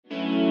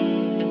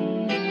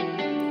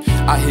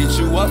I hit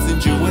you up,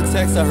 send you a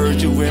text, I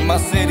heard you in my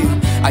city.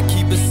 I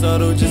keep it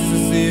subtle just to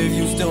see if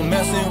you still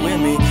messing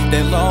with me.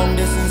 That long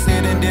distance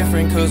hitting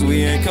different cause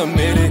we ain't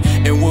committed.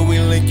 And when we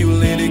link you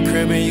lit it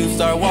crib and you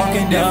start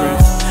walking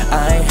different.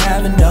 I ain't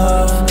have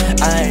enough,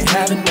 I ain't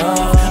have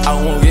enough. I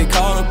won't get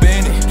caught up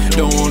in it,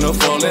 don't wanna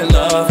fall in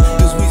love.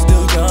 Cause we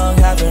still young,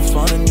 having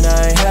fun and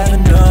I ain't have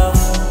enough.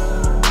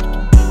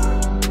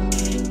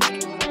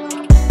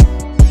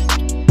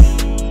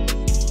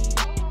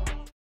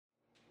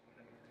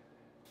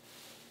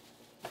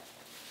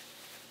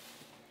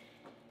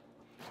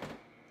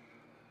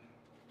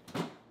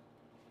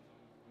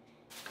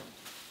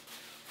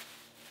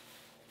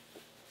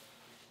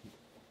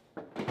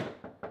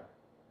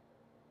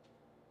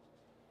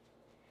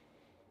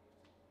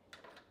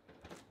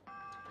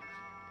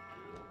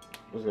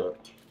 What's up?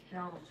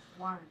 No,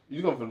 why?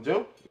 You going from the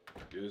gym?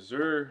 Yes,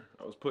 sir.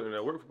 I was putting in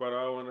that work for about an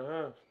hour and a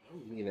half.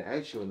 I mean to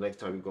ask you next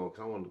time you go,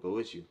 because I want to go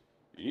with you.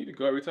 You need to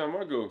go every time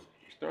I go. You're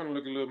starting to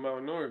look a little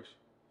malnourished.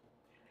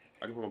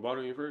 I can put my bottle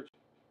in your fridge.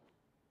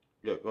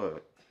 Yeah, go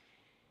ahead.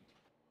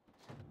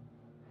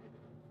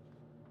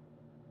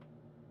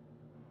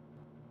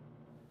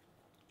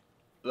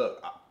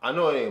 Look, I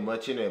know it ain't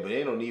much in there, but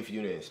ain't no need for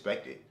you to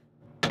inspect it.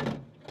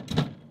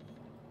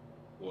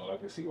 Well, I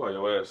can see why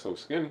your ass so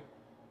skinny.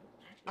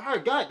 All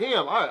right,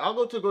 goddamn. All right, I'll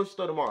go to the grocery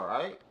store tomorrow, all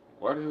right?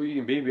 Why the hell you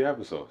eating baby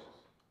applesauce?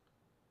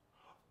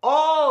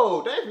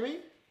 Oh, that's me.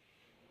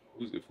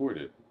 Who's it for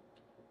then?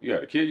 You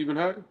got a kid you been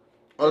hiding?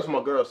 Oh, that's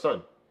my girl's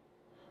son.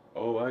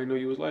 Oh, I didn't know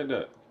you was like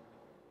that.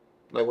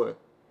 Like what?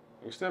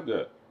 Your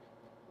stepdad.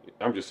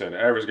 I'm just saying, the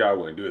average guy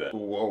wouldn't do that.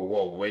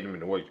 Whoa, wait a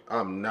minute. Wait,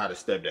 I'm not a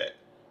stepdad.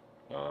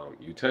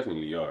 You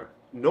technically are.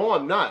 No,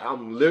 I'm not.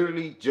 I'm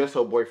literally just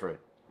her boyfriend.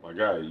 My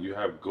guy, you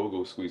have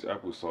go-go squeeze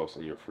applesauce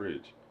in your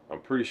fridge. I'm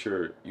pretty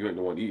sure you ain't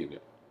the one eating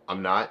it.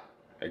 I'm not.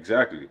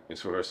 Exactly.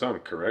 It's for her son,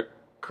 correct?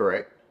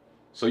 Correct.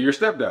 So you're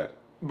stepdad.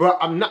 Bro,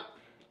 I'm not.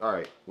 All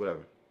right,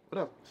 whatever.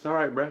 Whatever. It's all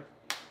right, bruh.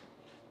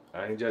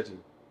 I ain't judging.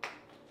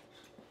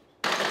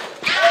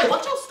 Hey,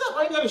 watch your step.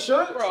 I ain't got a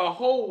shirt. Bro, a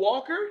whole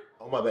walker?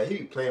 Oh, my bad. He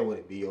be playing with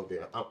it, B, over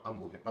there. I'm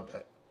moving. My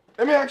bad.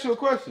 Let me ask you a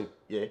question.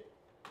 Yeah.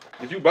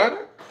 Did you buy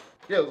that?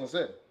 Yeah, that's what I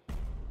said.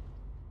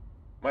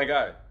 My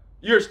guy,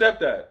 you're a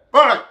stepdad.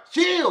 All right,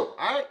 chill.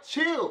 All right,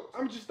 chill.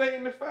 I'm just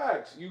stating the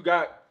facts. You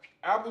got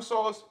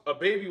applesauce, a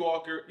baby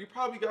walker. You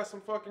probably got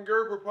some fucking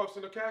Gerber puffs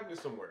in the cabinet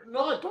somewhere.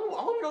 No, I don't. I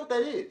don't even know what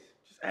that is.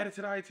 Just add it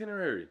to the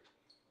itinerary.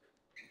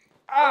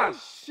 Ah,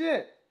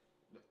 shit.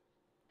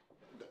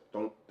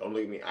 Don't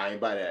look at me. I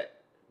ain't buy that.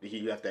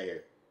 He left that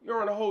here.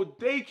 You're on a whole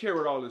daycare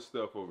with all this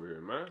stuff over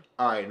here, man.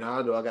 All right, now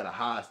I know I gotta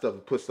hide stuff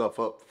and put stuff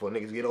up before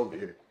niggas get over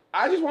here.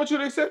 I just want you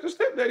to accept your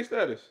stepdaddy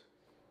status.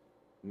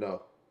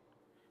 No.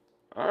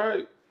 All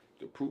right.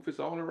 The proof is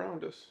all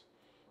around us.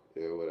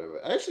 Yeah, whatever.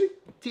 Actually,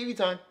 TV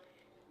time.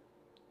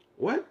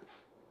 What?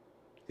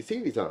 It's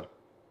TV time.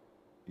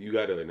 You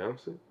gotta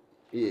announce it?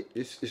 Yeah,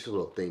 it's a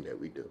little thing that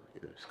we do.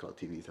 You know, it's called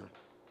TV time.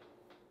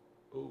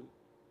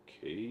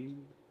 Okay.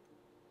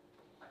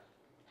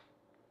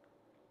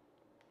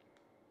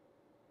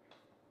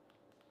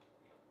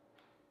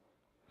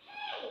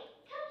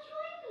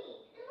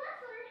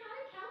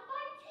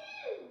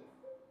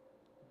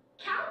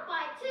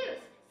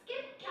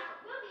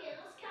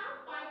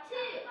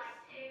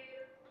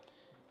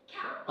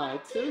 By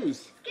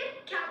twos.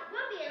 Skip, count,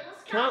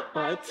 reveals, Count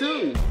by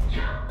twos.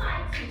 count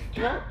by twos,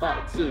 Count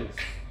by twos.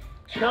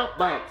 Count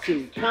by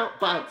twos. Count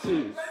by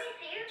twos.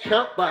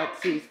 Count by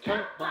twos.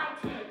 Count by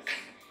twos.